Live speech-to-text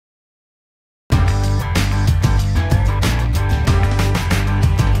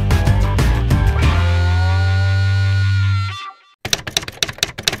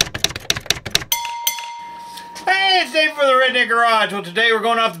Redneck Garage. Well, today we're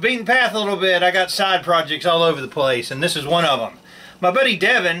going off the beaten path a little bit. I got side projects all over the place, and this is one of them. My buddy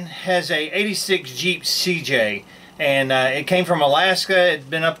Devin has a 86 Jeep CJ, and it came from Alaska. It'd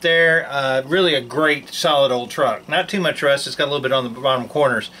been up there. Really a great, solid old truck. Not too much rust. It's got a little bit on the bottom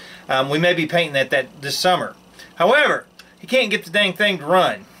corners. We may be painting that this summer. However, he can't get the dang thing to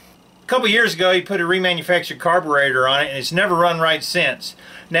run. A couple years ago, he put a remanufactured carburetor on it, and it's never run right since.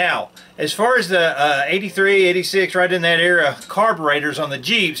 Now, as far as the 83, 86, right in that era, carburetors on the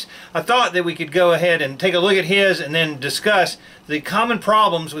Jeeps, I thought that we could go ahead and take a look at his and then discuss the common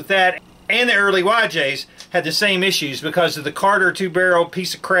problems with that. And the early YJs had the same issues because of the Carter 2-barrel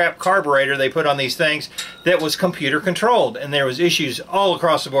piece of crap carburetor they put on these things that was computer controlled, and there was issues all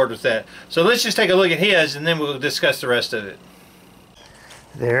across the board with that. So let's just take a look at his and then we'll discuss the rest of it.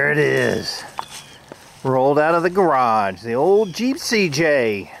 There it is. Rolled out of the garage, the old Jeep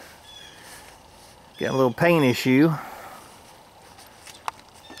CJ. Got a little paint issue.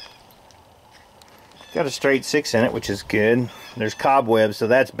 Got a straight 6 in it, which is good. There's cobwebs, so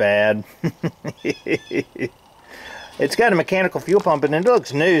that's bad. It's got a mechanical fuel pump, and it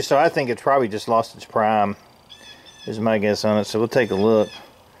looks new, so I think it's probably just lost its prime, is my guess on it. So we'll take a look,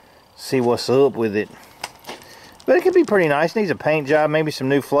 see what's up with it. But it could be pretty nice. Needs a paint job, maybe some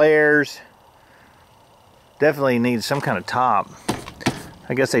new flares. Definitely needs some kind of top.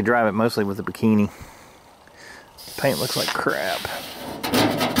 I guess they drive it mostly with a bikini. Paint looks like crap.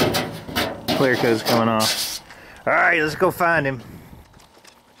 Clear coat's coming off. Alright, let's go find him.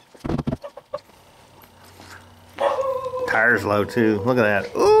 Tire's low too. Look at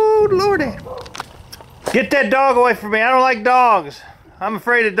that. Ooh, lordy. Get that dog away from me. I don't like dogs. I'm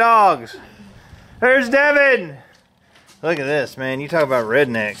afraid of dogs. There's Devin. Look at this, man. You talk about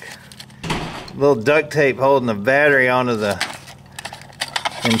redneck. Little duct tape holding the battery onto the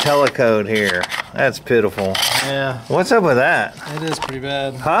IntelliCode here. That's pitiful. Yeah. What's up with that? It is pretty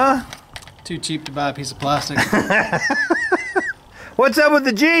bad. Huh? Too cheap to buy a piece of plastic. What's up with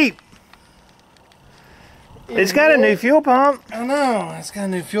the Jeep? It's got a new fuel pump. I know. It's got a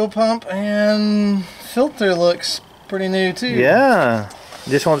new fuel pump, and filter looks pretty new too. Yeah.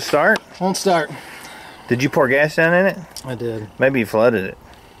 Just won't start? Won't start. Did you pour gas down in it? I did. Maybe you flooded it.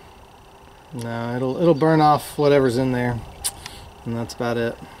 No, it'll burn off whatever's in there, and that's about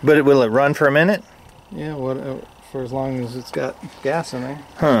it. But will it run for a minute? Yeah, for as long as it's got gas in there.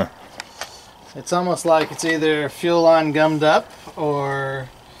 Huh. It's almost like it's either fuel line gummed up, or,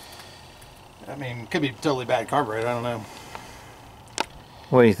 I mean, it could be totally bad carburetor. I don't know.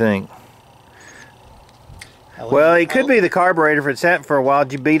 What do you think? Well, it could be the carburetor if it sat for a while.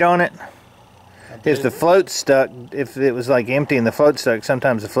 Did you beat on it? If the float stuck, if it was like empty and the float stuck,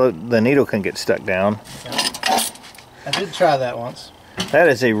 sometimes the needle can get stuck down. Yeah. I did try that once. That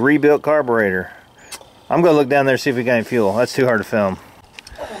is a rebuilt carburetor. I'm going to look down there and see if we got any fuel. That's too hard to film.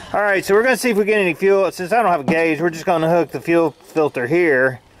 Alright, so we're going to see if we get any fuel. Since I don't have a gauge, we're just going to hook the fuel filter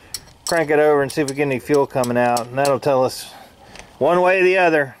here, crank it over, and see if we get any fuel coming out. And that'll tell us one way or the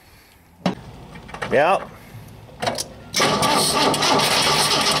other. Yep.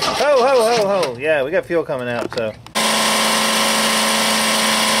 Ho, ho, ho, ho. Yeah, we got fuel coming out, so.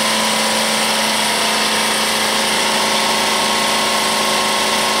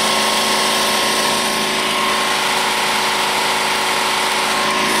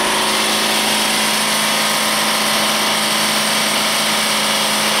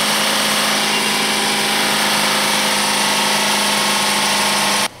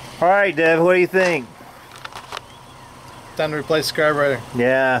 All right, Dev, what do you think? Time to replace the carburetor.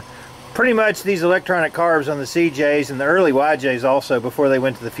 Yeah, pretty much these electronic carbs on the CJs and the early YJs also, before they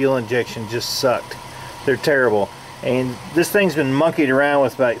went to the fuel injection, just sucked. They're terrible. And this thing's been monkeyed around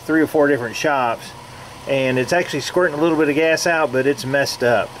with about 3 or 4 different shops, and it's actually squirting a little bit of gas out, but it's messed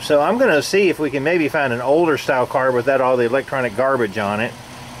up. So I'm going to see if we can maybe find an older style carb without all the electronic garbage on it.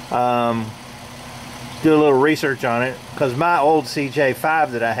 Do a little research on it, because my old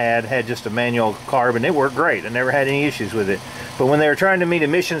CJ5 that I had just a manual carb, and it worked great. I never had any issues with it. But when they were trying to meet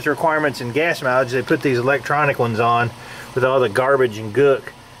emissions requirements and gas mileage, they put these electronic ones on with all the garbage and gook,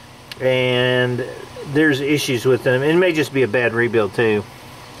 and there's issues with them. It may just be a bad rebuild too.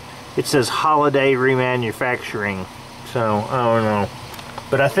 It says holiday remanufacturing, so I don't know.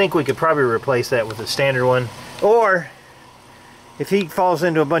 But I think we could probably replace that with a standard one, or if he falls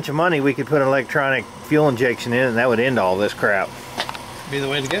into a bunch of money, we could put an electronic fuel injection in, and that would end all this crap. Be the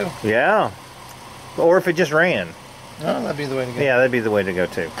way to go. Yeah. Or if it just ran. Oh, that'd be the way to go. Yeah, that'd be the way to go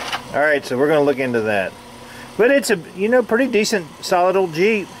too. All right, so we're going to look into that. But it's a, pretty decent, solid old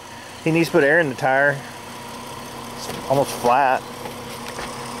Jeep. He needs to put air in the tire. It's almost flat.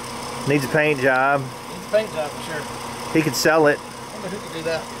 Needs a paint job. Needs a paint job for sure. He could sell it. I wonder who could do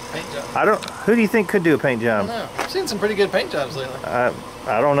that paint job. I don't. Who do you think could do a paint job? I don't know. I've seen some pretty good paint jobs lately. I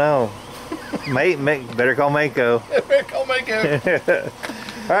don't know. Better call Mako. Call Mako.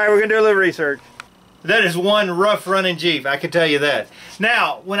 All right, we're gonna do a little research. That is one rough running Jeep, I can tell you that.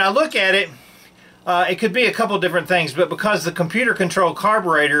 Now, when I look at it, it could be a couple different things, but because the computer controlled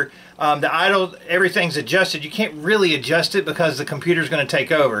carburetor, the idle, everything's adjusted, you can't really adjust it because the computer's going to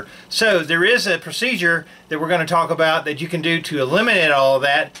take over. So there is a procedure that we're going to talk about that you can do to eliminate all of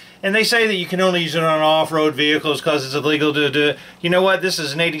that. And they say that you can only use it on off-road vehicles because it's illegal to do. You know what? This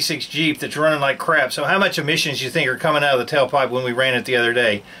is an 86 Jeep that's running like crap. So how much emissions do you think are coming out of the tailpipe when we ran it the other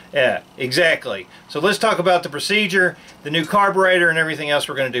day? Yeah, exactly. So let's talk about the procedure, the new carburetor, and everything else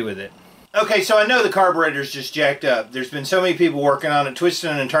we're going to do with it. Okay, so I know the carburetor's just jacked up. There's been so many people working on it,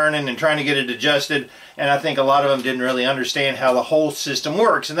 twisting and turning and trying to get it adjusted, and I think a lot of them didn't really understand how the whole system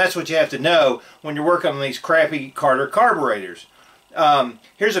works, and that's what you have to know when you're working on these crappy Carter carburetors.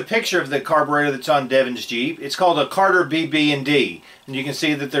 Here's a picture of the carburetor that's on Devin's Jeep. It's called a Carter BBD, and you can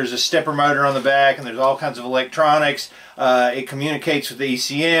see that there's a stepper motor on the back, and there's all kinds of electronics. It communicates with the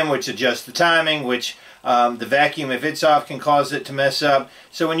ECM, which adjusts the timing, which the vacuum, if it's off, can cause it to mess up.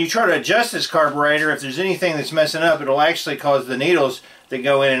 So when you try to adjust this carburetor, if there's anything that's messing up, it'll actually cause the needles that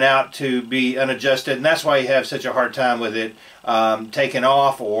go in and out to be unadjusted, and that's why you have such a hard time with it taking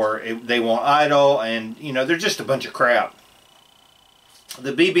off, or they won't idle, and you know, they're just a bunch of crap.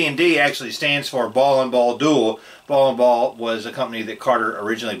 The BB&D actually stands for Ball and Ball Dual. Ball and Ball was a company that Carter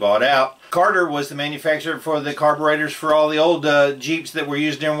originally bought out. Carter was the manufacturer for the carburetors for all the old Jeeps that were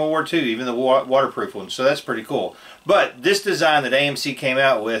used during World War II, even the waterproof ones, so that's pretty cool. But this design that AMC came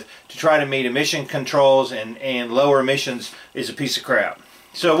out with to try to meet emission controls and lower emissions is a piece of crap.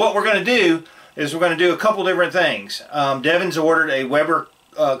 So what we're going to do is we're going to do a couple different things. Devin's ordered a Weber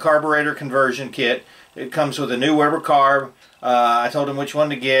carburetor conversion kit. It comes with a new Weber carb. I told him which one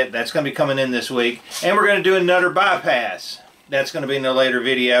to get. That's going to be coming in this week. And we're going to do a nutter bypass. That's going to be in a later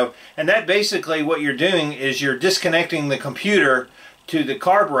video. And that basically what you're doing is you're disconnecting the computer to the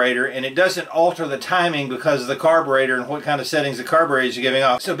carburetor, and it doesn't alter the timing because of the carburetor and what kind of settings the carburetor is giving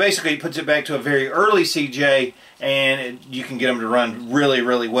off. So basically it puts it back to a very early CJ, and you can get them to run really,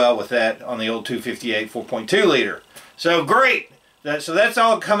 really well with that on the old 258 4.2 liter. So great! So that's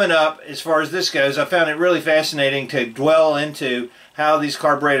all coming up as far as this goes. I found it really fascinating to dwell into how these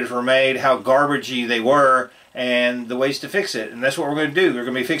carburetors were made, how garbagey they were, and the ways to fix it. And that's what we're going to do. We're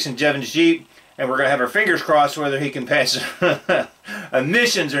going to be fixing Devin's Jeep, and we're going to have our fingers crossed whether he can pass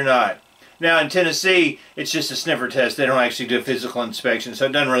emissions or not. Now in Tennessee, it's just a sniffer test. They don't actually do a physical inspection, so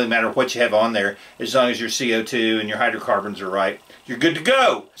it doesn't really matter what you have on there as long as your CO2 and your hydrocarbons are right. You're good to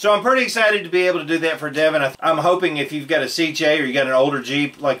go. So I'm pretty excited to be able to do that for Devin. I'm hoping if you've got a CJ or you got an older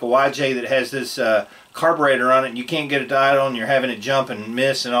Jeep like a YJ that has this carburetor on it and you can't get it to idle and you're having it jump and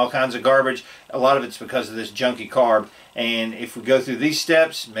miss and all kinds of garbage, a lot of it's because of this junky carb. And if we go through these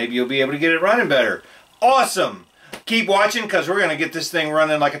steps, maybe you'll be able to get it running better. Awesome! Keep watching because we're going to get this thing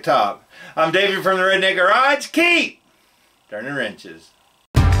running like a top. I'm David from the Redneck Garage. Keep turning wrenches.